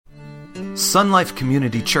Sun Life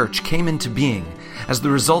Community Church came into being as the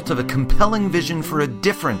result of a compelling vision for a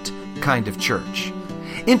different kind of church,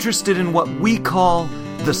 interested in what we call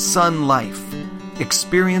the Sun Life,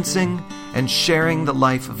 experiencing and sharing the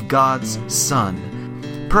life of God's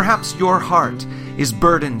Son. Perhaps your heart is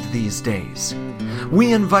burdened these days.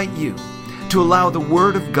 We invite you to allow the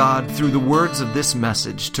Word of God through the words of this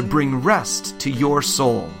message to bring rest to your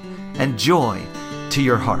soul and joy to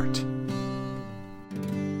your heart.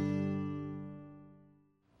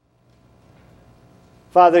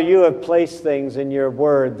 Father, you have placed things in your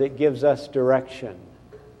word that gives us direction.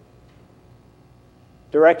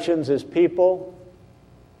 Directions as people,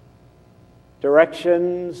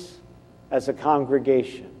 directions as a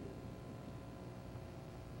congregation.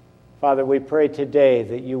 Father, we pray today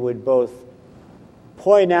that you would both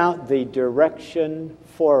point out the direction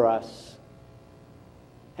for us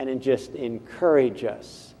and just encourage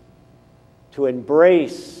us to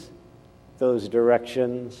embrace those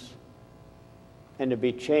directions and to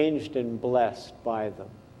be changed and blessed by them.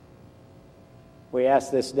 We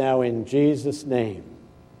ask this now in Jesus' name.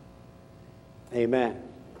 Amen.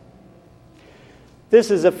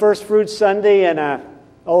 This is a First Fruits Sunday, and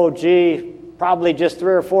probably just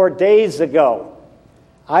 3 or 4 days ago,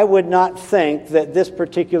 I would not think that this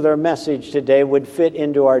particular message today would fit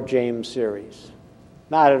into our James series.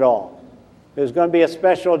 Not at all. There's going to be a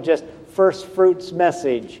special just First Fruits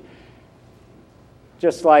message.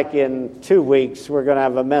 Just like in 2 weeks, we're going to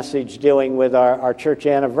have a message dealing with our church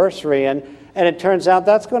anniversary, and it turns out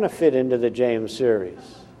that's going to fit into the James series.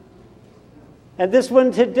 And this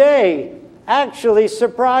one today actually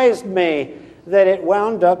surprised me that it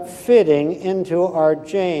wound up fitting into our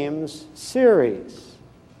James series,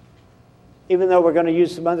 even though we're going to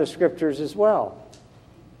use some other scriptures as well.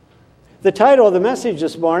 The title of the message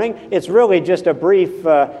this morning, it's really just a brief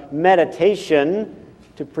meditation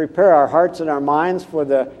to prepare our hearts and our minds for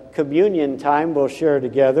the communion time we'll share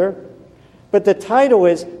together. But the title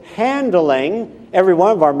is Handling. Every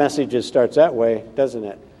one of our messages starts that way, doesn't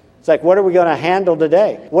it? It's like, what are we going to handle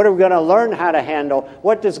today? What are we going to learn how to handle?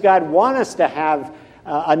 What does God want us to have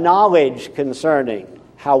a knowledge concerning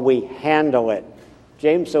how we handle it?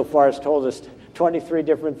 James so far has told us 23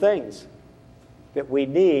 different things that we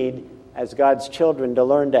need as God's children to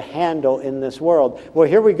learn to handle in this world. Well,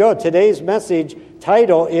 here we go. Today's message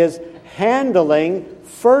title is Handling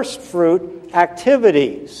First Fruit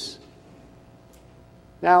Activities.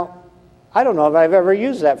 Now, I don't know if I've ever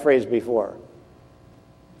used that phrase before.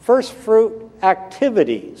 First fruit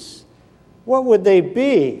activities. What would they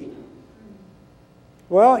be?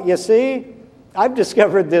 Well, you see, I've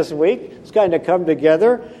discovered this week, it's kind of come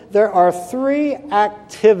together, there are 3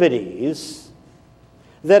 activities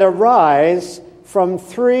that arise from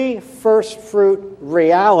 3 first fruit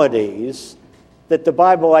realities that the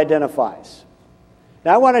Bible identifies.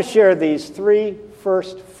 Now, I want to share these 3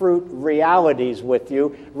 first fruit realities with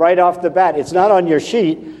you right off the bat. It's not on your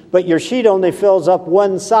sheet, but your sheet only fills up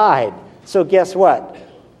one side. So guess what?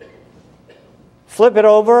 Flip it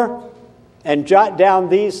over and jot down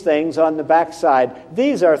these things on the back side.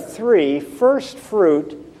 These are 3 first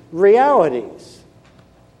fruit realities.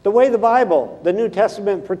 The way the Bible, the New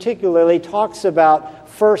Testament particularly, talks about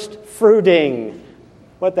first fruiting,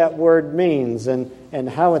 what that word means and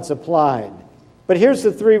how it's applied. But here's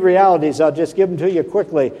the 3 realities. I'll just give them to you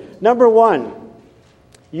quickly. Number 1,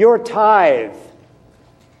 your tithe,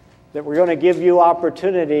 that we're going to give you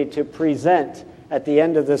opportunity to present at the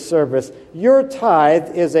end of this service. Your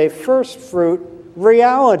tithe is a first fruit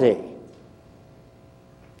reality.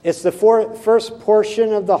 It's the first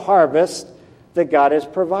portion of the harvest that God has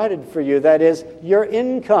provided for you. That is your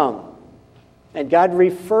income. And God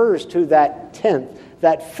refers to that tenth,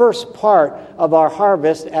 that first part of our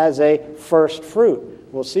harvest, as a first fruit.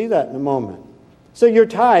 We'll see that in a moment. So your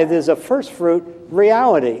tithe is a first fruit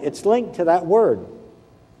reality. It's linked to that word.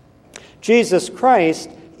 Jesus Christ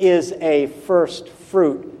is a first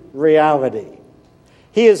fruit reality.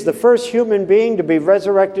 He is the first human being to be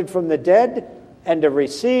resurrected from the dead and to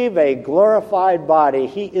receive a glorified body.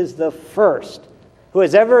 He is the first who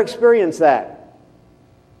has ever experienced that.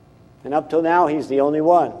 And up till now, he's the only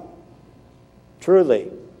one.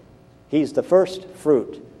 Truly, he's the first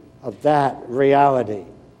fruit of that reality.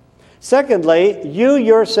 Secondly, you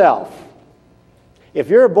yourself, if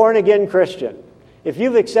you're a born-again Christian, if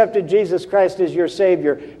you've accepted Jesus Christ as your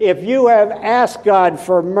Savior, if you have asked God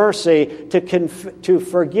for mercy to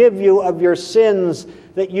forgive you of your sins,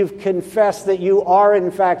 that you've confessed that you are in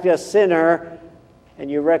fact a sinner, and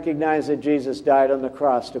you recognize that Jesus died on the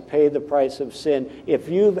cross to pay the price of sin, if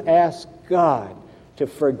you've asked God to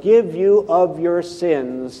forgive you of your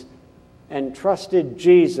sins and trusted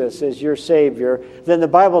Jesus as your Savior, then the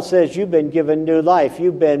Bible says you've been given new life.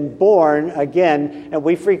 You've been born again. And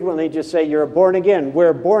we frequently just say you're born again.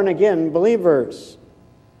 We're born again believers.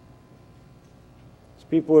 There's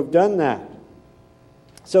people who have done that.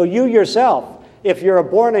 So you yourself, if you're a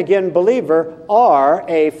born again believer, are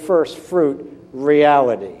a first fruit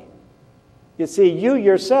reality. You see, you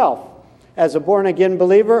yourself, as a born again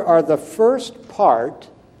believer, are the first part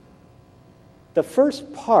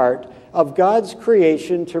of God's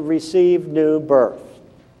creation to receive new birth.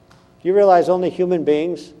 You realize only human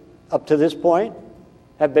beings up to this point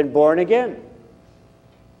have been born again.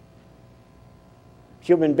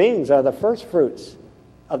 Human beings are the first fruits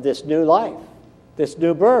of this new life, this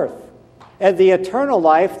new birth, and the eternal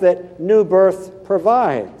life that new birth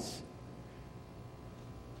provides.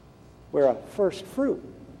 We're a first fruit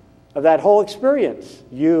of that whole experience,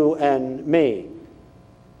 you and me,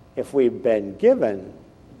 if we've been given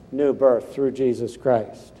new birth through Jesus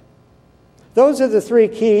Christ. Those are the three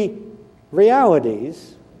key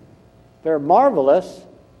realities. They're marvelous,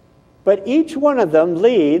 but each one of them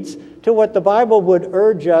leads to what the Bible would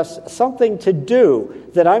urge us something to do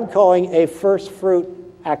that I'm calling a first fruit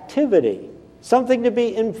activity, something to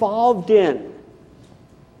be involved in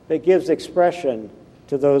that gives expression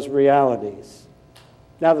to those realities.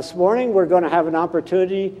 Now this morning we're going to have an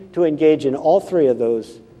opportunity to engage in all three of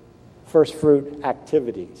those first fruit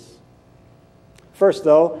activities. First,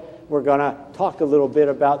 though, we're going to talk a little bit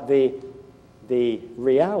about the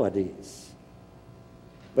realities.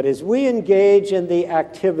 But as we engage in the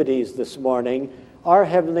activities this morning, our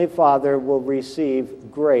Heavenly Father will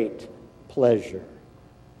receive great pleasure.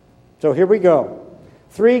 So here we go.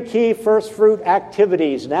 Three key first fruit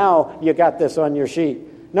activities. Now you got this on your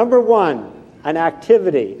sheet. Number one, an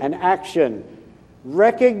activity, an action,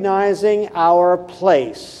 recognizing our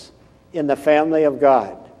place in the family of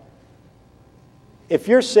God. If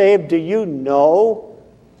you're saved, do you know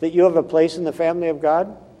that you have a place in the family of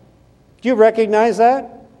God? Do you recognize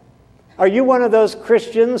that? Are you one of those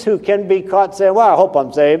Christians who can be caught saying, well, I hope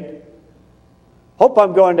I'm saved. Hope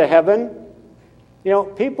I'm going to heaven. You know,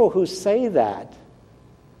 people who say that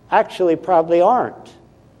actually probably aren't.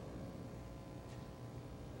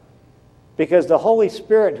 Because the Holy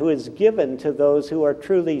Spirit who is given to those who are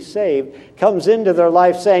truly saved comes into their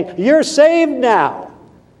life saying, you're saved now.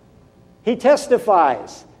 He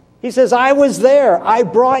testifies. He says, I was there. I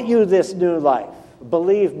brought you this new life.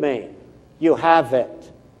 Believe me, you have it.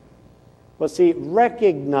 Well, see,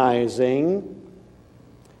 recognizing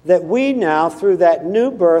that we now, through that new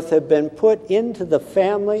birth, have been put into the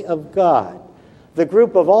family of God, the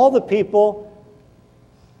group of all the people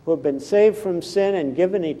who have been saved from sin and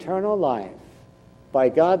given eternal life by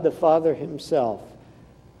God the Father himself.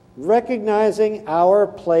 Recognizing our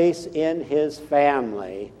place in his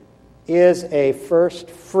family is a first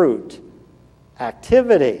fruit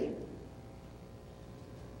activity.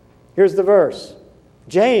 Here's the verse.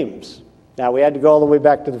 James. Now, we had to go all the way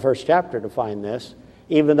back to the first chapter to find this,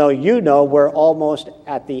 even though you know we're almost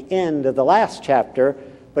at the end of the last chapter.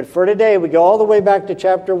 But for today, we go all the way back to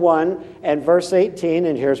chapter 1 and verse 18,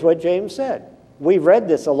 and here's what James said. We read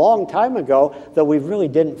this a long time ago, though we really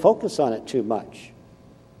didn't focus on it too much.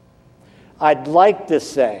 I'd like to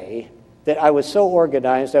say that I was so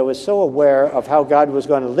organized, I was so aware of how God was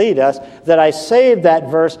going to lead us, that I saved that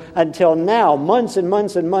verse until now, months and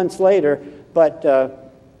months and months later, but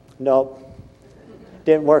no,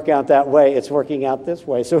 didn't work out that way. It's working out this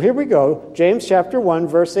way. So here we go. James chapter 1,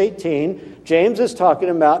 verse 18. James is talking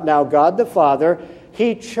about now God the Father.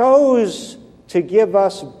 He chose to give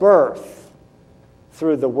us birth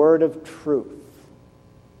through the word of truth.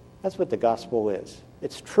 That's what the gospel is.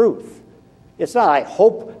 It's truth. It's not, I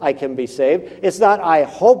hope I can be saved. It's not, I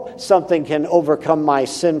hope something can overcome my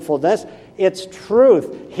sinfulness. It's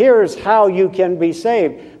truth. Here's how you can be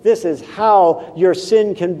saved. This is how your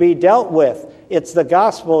sin can be dealt with. It's the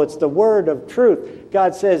gospel. It's the word of truth.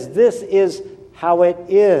 God says this is how it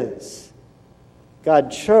is.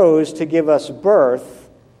 God chose to give us birth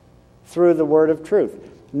through the word of truth.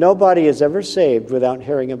 Nobody is ever saved without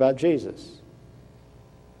hearing about Jesus.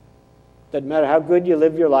 Doesn't matter how good you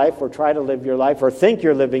live your life or try to live your life or think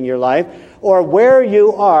you're living your life or where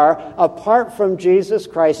you are, apart from Jesus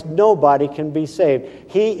Christ, nobody can be saved.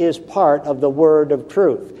 He is part of the word of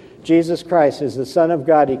truth. Jesus Christ is the Son of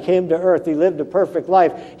God. He came to earth. He lived a perfect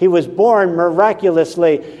life. He was born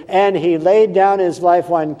miraculously, and he laid down his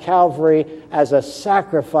life on Calvary as a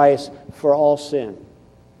sacrifice for all sin.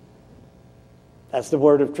 That's the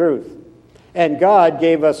word of truth. And God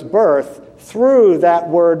gave us birth through that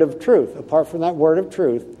word of truth. Apart from that word of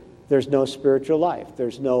truth, there's no spiritual life.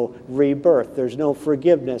 There's no rebirth. There's no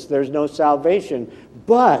forgiveness. There's no salvation.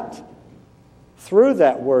 But through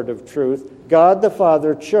that word of truth, God the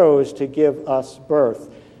Father chose to give us birth.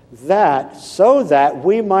 So that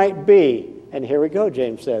we might be, and here we go,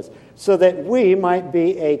 James says, so that we might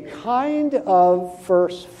be a kind of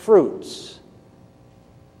first fruits.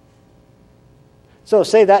 So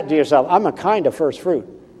say that to yourself, I'm a kind of first fruit.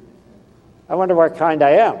 I wonder what kind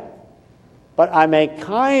I am. But I'm a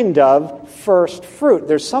kind of first fruit.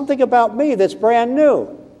 There's something about me that's brand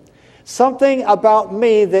new. Something about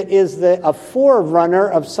me that is a forerunner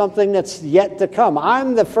of something that's yet to come.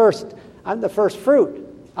 I'm the first fruit.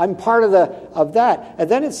 I'm part of that.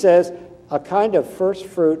 And then it says, a kind of first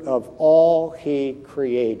fruit of all he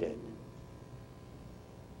created.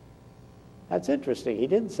 That's interesting. He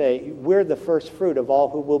didn't say, we're the first fruit of all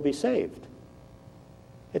who will be saved.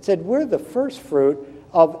 It said, we're the first fruit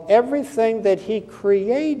of everything that he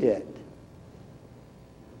created.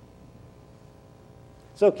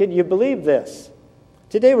 So can you believe this?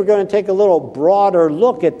 Today we're going to take a little broader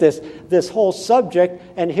look at this whole subject,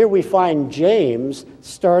 and here we find James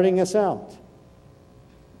starting us out.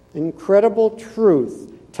 Incredible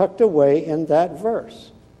truth tucked away in that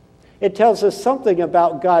verse. It tells us something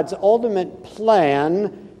about God's ultimate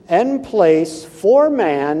plan and place for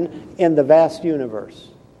man in the vast universe.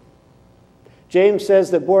 James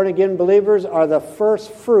says that born-again believers are the first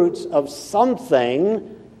fruits of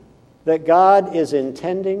something that God is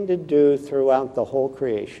intending to do throughout the whole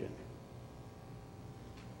creation.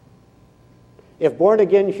 If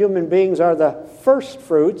born-again human beings are the first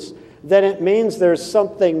fruits, then it means there's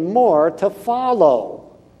something more to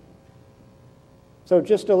follow. So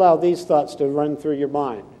just allow these thoughts to run through your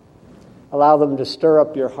mind. Allow them to stir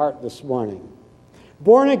up your heart this morning.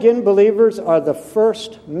 Born-again believers are the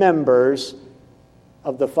first members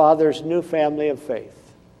of the Father's new family of faith.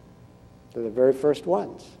 They're the very first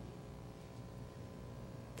ones.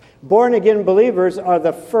 Born-again believers are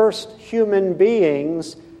the first human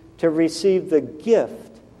beings to receive the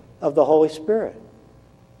gift of the Holy Spirit.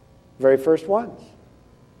 Very first ones.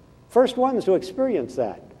 First ones to experience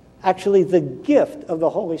that. Actually, the gift of the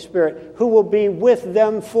Holy Spirit, who will be with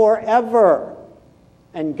them forever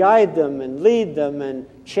and guide them and lead them and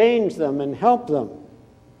change them and help them.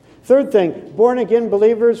 Third thing, born-again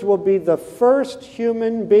believers will be the first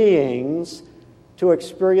human beings to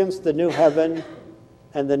experience the new heaven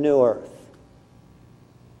and the new earth.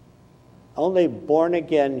 Only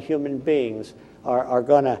born-again human beings are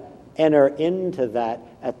going to enter into that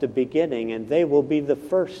at the beginning, and they will be the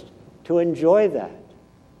first to enjoy that.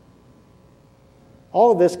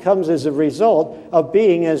 All of this comes as a result of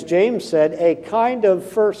being, as James said, a kind of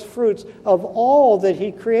first fruits of all that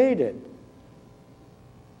he created.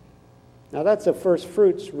 Now that's a first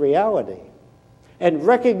fruits reality. And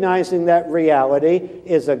recognizing that reality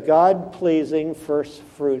is a God-pleasing first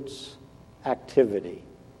fruits activity.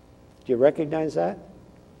 Do you recognize that?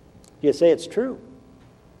 Do you say it's true?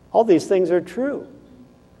 All these things are true.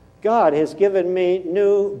 God has given me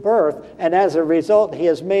new birth, and as a result, he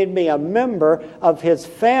has made me a member of his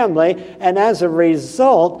family, and as a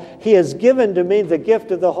result, he has given to me the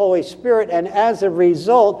gift of the Holy Spirit, and as a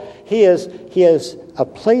result, he has a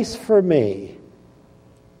place for me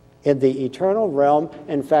in the eternal realm,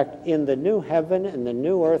 in fact, in the new heaven and the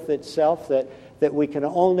new earth itself, that we can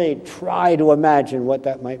only try to imagine what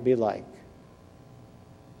that might be like.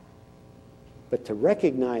 But to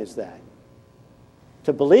recognize that,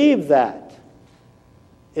 to believe that,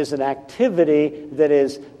 is an activity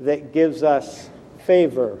that gives us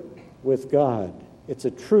favor with God. It's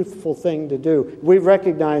a truthful thing to do. We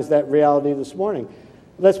recognize that reality this morning.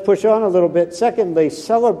 Let's push on a little bit. Secondly,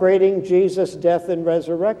 celebrating Jesus' death and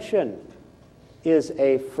resurrection is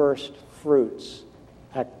a first fruits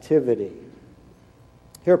activity.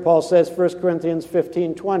 Here Paul says, 1 Corinthians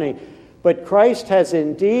 15:20, but Christ has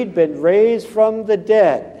indeed been raised from the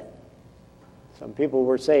dead. Some people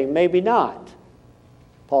were saying, maybe not.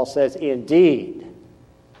 Paul says, indeed.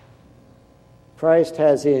 Christ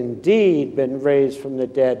has indeed been raised from the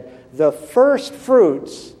dead, the first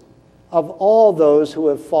fruits of all those who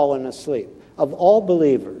have fallen asleep, of all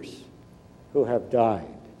believers who have died.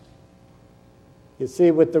 You see,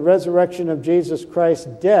 with the resurrection of Jesus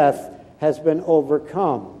Christ, death has been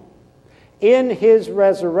overcome. In his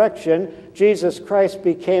resurrection, Jesus Christ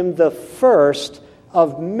became the first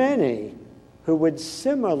of many who would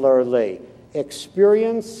similarly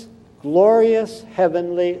experience glorious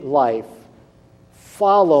heavenly life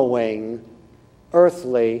following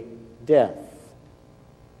earthly death.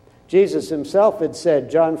 Jesus himself had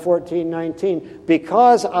said, John 14:19,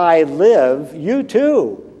 because I live, you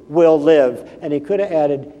too will live. And he could have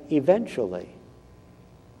added, eventually.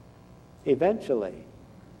 Eventually.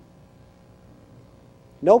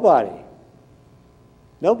 Nobody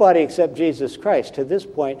except Jesus Christ to this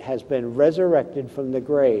point has been resurrected from the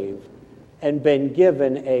grave and been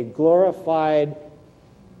given a glorified,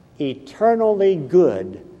 eternally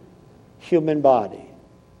good human body.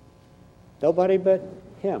 Nobody but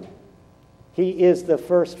him. He is the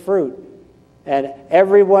first fruit. And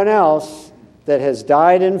everyone else that has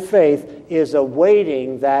died in faith is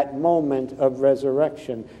awaiting that moment of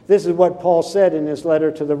resurrection. This is what Paul said in his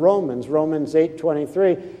letter to the Romans, Romans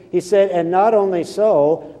 8:23. He said, and not only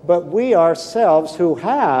so, but we ourselves who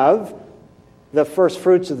have the first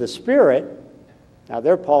fruits of the Spirit. Now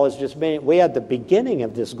there Paul is just saying, we had the beginning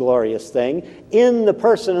of this glorious thing in the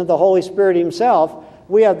person of the Holy Spirit himself.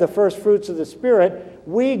 We have the first fruits of the Spirit.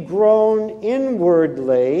 We groan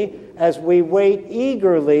inwardly as we wait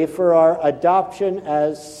eagerly for our adoption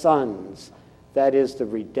as sons. That is the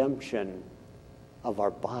redemption of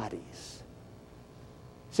our bodies.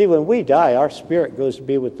 See, when we die, our spirit goes to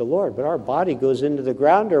be with the Lord, but our body goes into the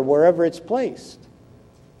ground or wherever it's placed.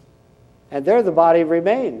 And there the body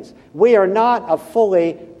remains. We are not a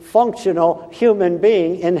fully functional human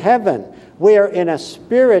being in heaven. We are in a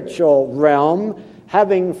spiritual realm,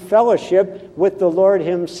 having fellowship with the Lord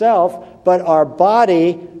himself, but our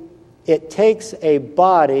body, it takes a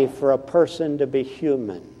body for a person to be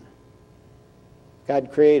human.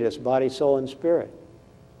 God created us, body, soul, and spirit.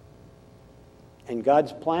 And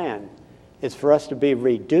God's plan is for us to be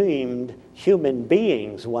redeemed human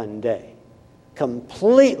beings one day.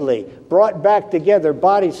 Completely brought back together,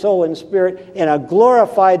 body, soul, and spirit, in a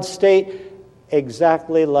glorified state,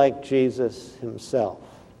 exactly like Jesus himself.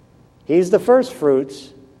 He's the first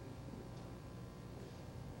fruits.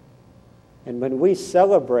 And when we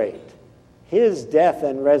celebrate his death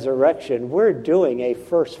and resurrection, we're doing a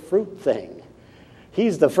first fruit thing.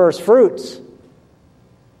 He's the first fruits.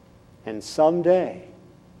 And someday,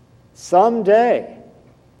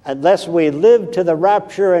 unless we live to the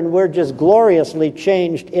rapture and we're just gloriously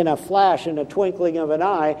changed in a flash, in a twinkling of an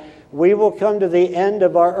eye, we will come to the end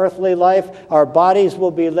of our earthly life. Our bodies will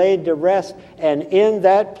be laid to rest. And in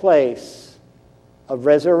that place of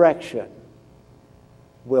resurrection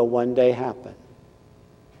will one day happen.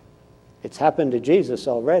 It's happened to Jesus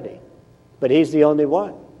already, but he's the only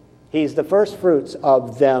one. He's the first fruits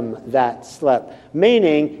of them that slept,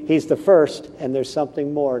 meaning he's the first and there's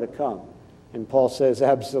something more to come. And Paul says,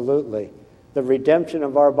 absolutely, the redemption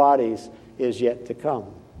of our bodies is yet to come.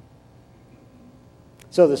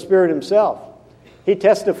 So the Spirit himself, he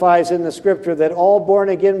testifies in the Scripture that all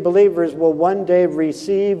born-again believers will one day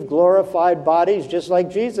receive glorified bodies just like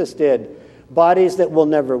Jesus did. Bodies that will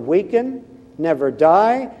never weaken, never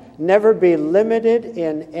die, never be limited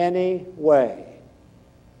in any way.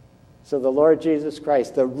 So the Lord Jesus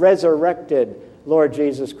Christ, the resurrected Lord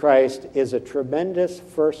Jesus Christ, is a tremendous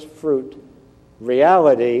first fruit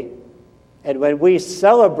reality. And when we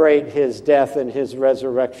celebrate his death and his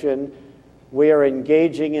resurrection, we are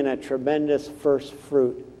engaging in a tremendous first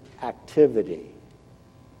fruit activity.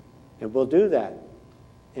 And we'll do that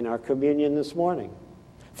in our communion this morning.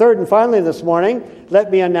 Third and finally this morning, let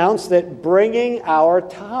me announce that bringing our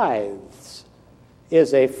tithes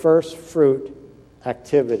is a first fruit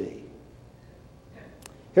activity.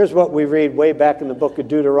 Here's what we read way back in the book of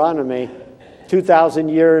Deuteronomy, 2,000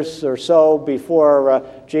 years or so before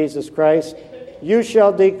Jesus Christ. You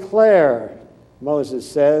shall declare, Moses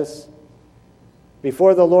says,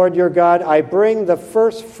 before the Lord your God, I bring the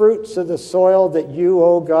first fruits of the soil that you,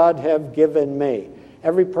 O God, have given me.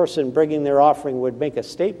 Every person bringing their offering would make a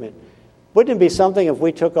statement. Wouldn't it be something if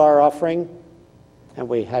we took our offering and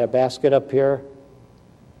we had a basket up here,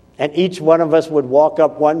 and each one of us would walk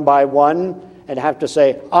up one by one and have to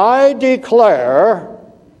say, I declare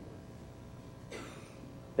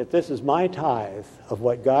that this is my tithe of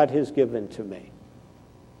what God has given to me.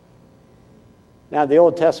 Now, the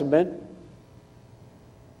Old Testament,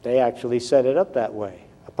 they actually set it up that way.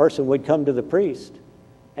 A person would come to the priest,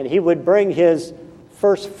 and he would bring his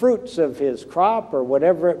first fruits of his crop or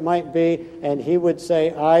whatever it might be, and he would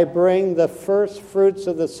say, I bring the first fruits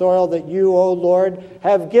of the soil that you, O Lord,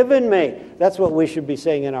 have given me. That's what we should be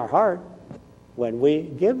saying in our heart when we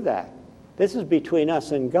give that. This is between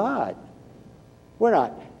us and God. We're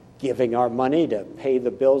not giving our money to pay the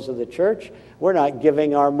bills of the church. We're not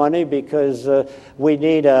giving our money because we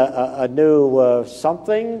need a new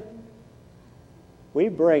something. We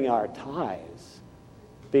bring our tithes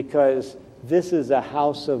because this is a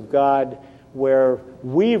house of God where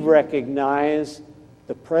we recognize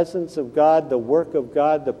The presence of God, the work of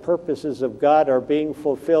God, the purposes of God are being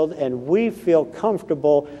fulfilled, and we feel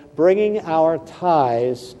comfortable bringing our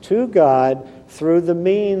tithes to God through the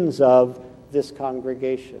means of this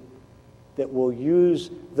congregation that will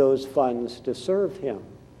use those funds to serve Him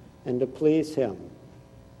and to please Him.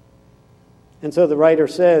 And so the writer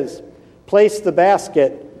says, place the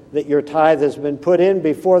basket that your tithe has been put in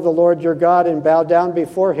before the Lord your God and bow down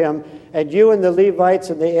before Him, and you and the Levites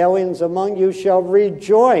and the aliens among you shall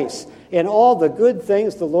rejoice in all the good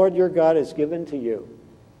things the Lord your God has given to you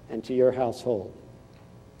and to your household.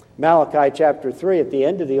 Malachi chapter 3, at the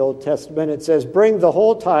end of the Old Testament, it says, bring the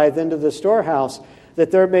whole tithe into the storehouse,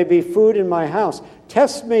 that there may be food in my house.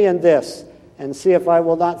 Test me in this, and see if I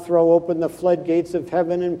will not throw open the floodgates of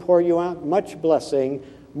heaven and pour you out much blessing,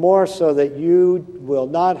 more so that you will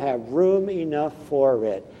not have room enough for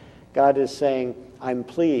it. God is saying, I'm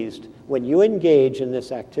pleased when you engage in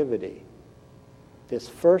this activity, this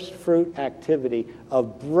first fruit activity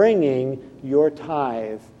of bringing your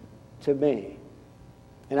tithe to me.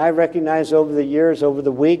 And I recognize over the years, over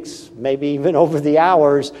the weeks, maybe even over the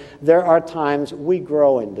hours, there are times we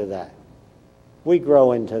grow into that. We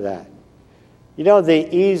grow into that. You know,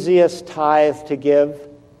 the easiest tithe to give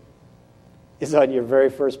is on your very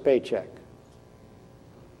first paycheck.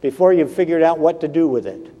 Before you've figured out what to do with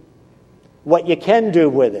it, what you can do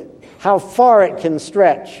with it, how far it can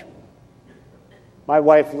stretch. My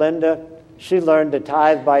wife, Linda, she learned to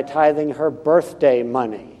tithe by tithing her birthday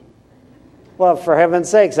money. Well, for heaven's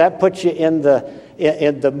sakes, that puts you in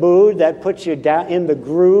the mood, that puts you down in the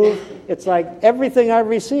groove. It's like everything I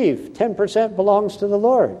receive, 10% belongs to the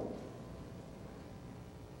Lord.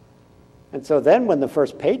 And so then when the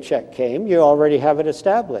first paycheck came, you already have it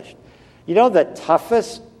established. You know the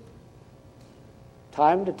toughest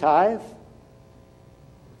time to tithe?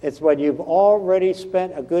 It's when you've already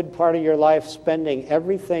spent a good part of your life spending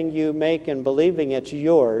everything you make and believing it's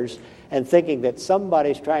yours and thinking that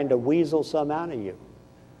somebody's trying to weasel some out of you.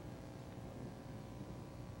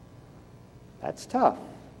 That's tough.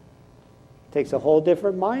 It takes a whole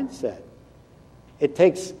different mindset. It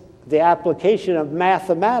takes the application of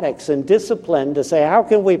mathematics and discipline to say, how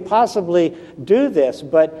can we possibly do this?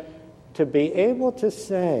 But to be able to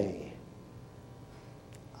say,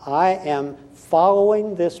 I am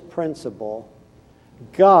following this principle.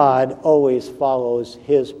 God always follows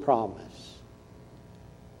His promise.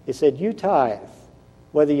 He said, you tithe,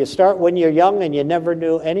 whether you start when you're young and you never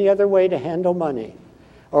knew any other way to handle money,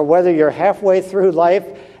 or whether you're halfway through life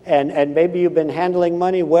and maybe you've been handling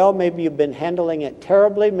money well, maybe you've been handling it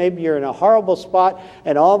terribly, maybe you're in a horrible spot,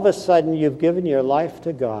 and all of a sudden you've given your life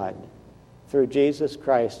to God through Jesus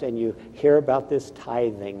Christ, and you hear about this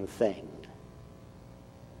tithing thing.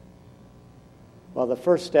 Well, the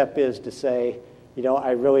first step is to say, you know,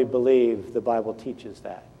 I really believe the Bible teaches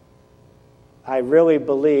that. I really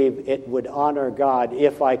believe it would honor God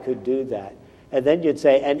if I could do that. And then you'd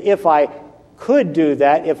say, and if I could do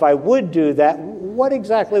that, if I would do that, what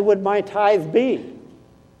exactly would my tithe be?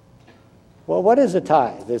 Well, what is a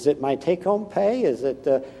tithe? Is it my take-home pay? Is it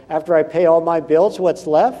after I pay all my bills, what's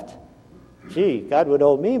left? Gee, God would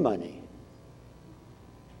owe me money.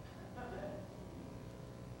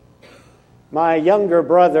 My younger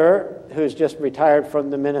brother, who's just retired from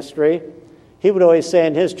the ministry, he would always say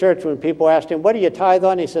in his church when people asked him, what do you tithe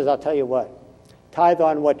on? He says, I'll tell you what, tithe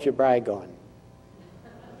on what you brag on.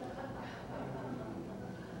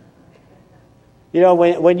 You know,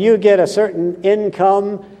 when you get a certain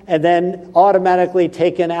income and then automatically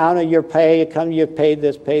taken out of your pay, you pay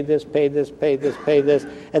this, pay this, pay this, pay this, pay this,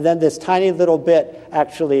 and then this tiny little bit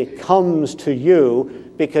actually comes to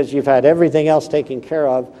you because you've had everything else taken care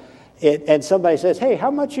of. And somebody says, hey, how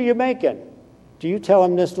much are you making? Do you tell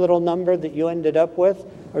them this little number that you ended up with,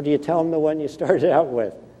 or do you tell them the one you started out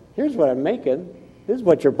with? Here's what I'm making. This is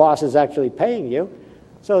what your boss is actually paying you.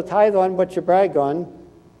 So tithe on what you brag on,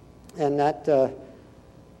 and that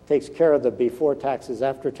takes care of the before taxes,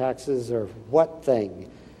 after taxes, or what thing.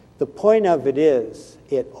 The point of it is,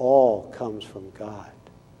 it all comes from God.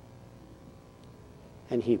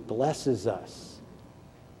 And He blesses us.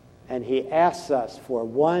 And He asks us for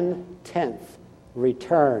 1/10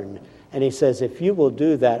 return. And He says, if you will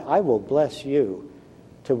do that, I will bless you.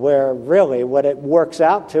 To where really what it works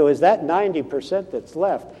out to is that 90% that's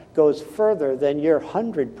left goes further than your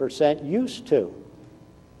 100% used to.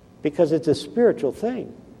 Because it's a spiritual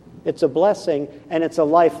thing. It's a blessing, and it's a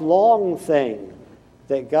lifelong thing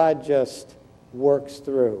that God just works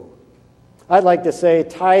through. I'd like to say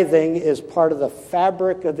tithing is part of the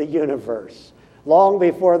fabric of the universe. Long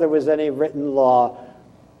before there was any written law,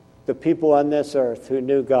 the people on this earth who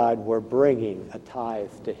knew God were bringing a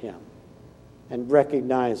tithe to Him. and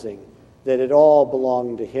recognizing that it all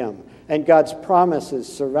belonged to Him. And God's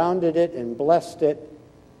promises surrounded it and blessed it.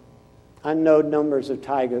 Unknown numbers of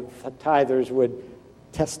tithers would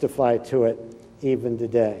testify to it even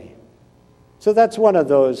today. So that's one of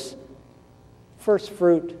those first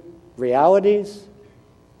fruit realities,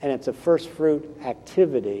 and it's a first fruit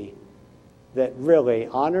activity that really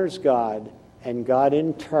honors God, and God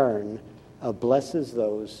in turn blesses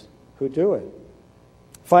those who do it.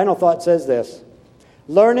 Final thought says this: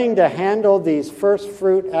 learning to handle these first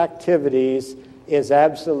fruit activities is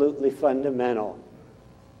absolutely fundamental.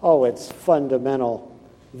 Oh, it's fundamental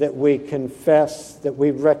that we confess, that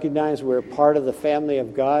we recognize we're part of the family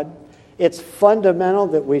of God. It's fundamental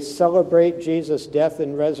that we celebrate Jesus' death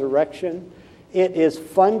and resurrection. It is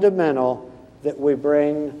fundamental that we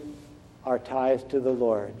bring our tithes to the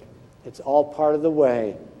Lord. It's all part of the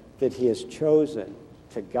way that He has chosen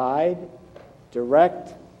to guide,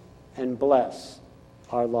 direct, and bless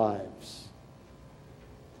our lives.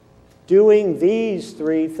 Doing these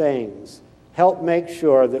three things help make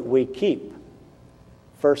sure that we keep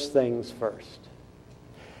first things first.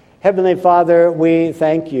 Heavenly Father, we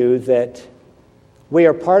thank You that we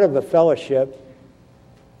are part of a fellowship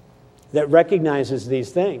that recognizes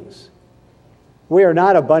these things. We are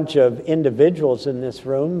not a bunch of individuals in this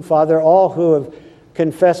room. Father, all who have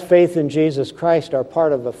confessed faith in Jesus Christ are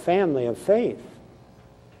part of a family of faith.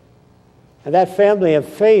 And that family of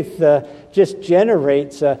faith just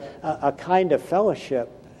generates a kind of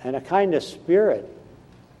fellowship and a kind of spirit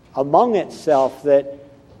among itself that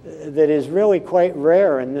is really quite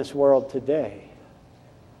rare in this world today.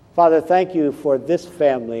 Father, thank You for this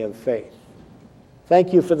family of faith.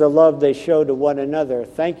 Thank You for the love they show to one another.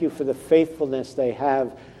 Thank You for the faithfulness they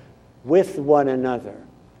have with one another.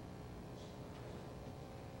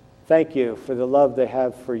 Thank You for the love they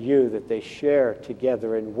have for You that they share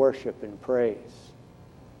together in worship and praise.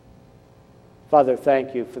 Father,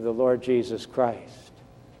 thank You for the Lord Jesus Christ,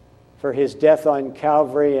 for His death on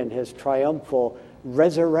Calvary and His triumphal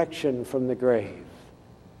resurrection from the grave.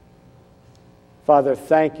 Father,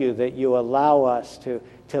 thank You that You allow us to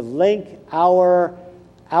link our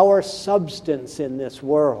substance in this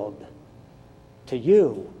world to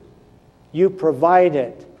You. You provide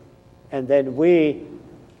it, and then we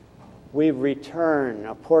return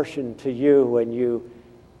a portion to You, and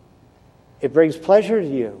it brings pleasure to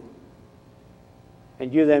You,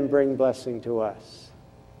 and You then bring blessing to us.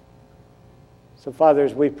 So, Father,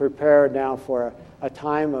 as we prepare now for a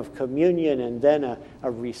time of communion and then a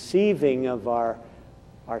receiving of our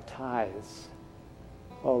tithes,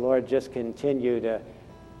 oh, Lord, just continue to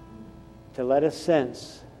let us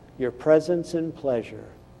sense Your presence and pleasure,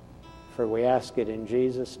 for we ask it in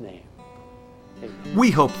Jesus' name. Amen. We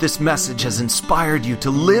hope this message has inspired you to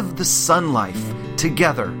live the Son life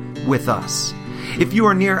together with us. If you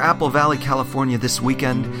are near Apple Valley, California this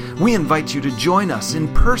weekend, we invite you to join us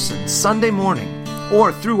in person Sunday morning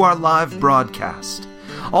or through our live broadcast.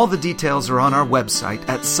 All the details are on our website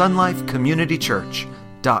at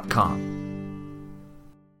sunlifecommunitychurch.com.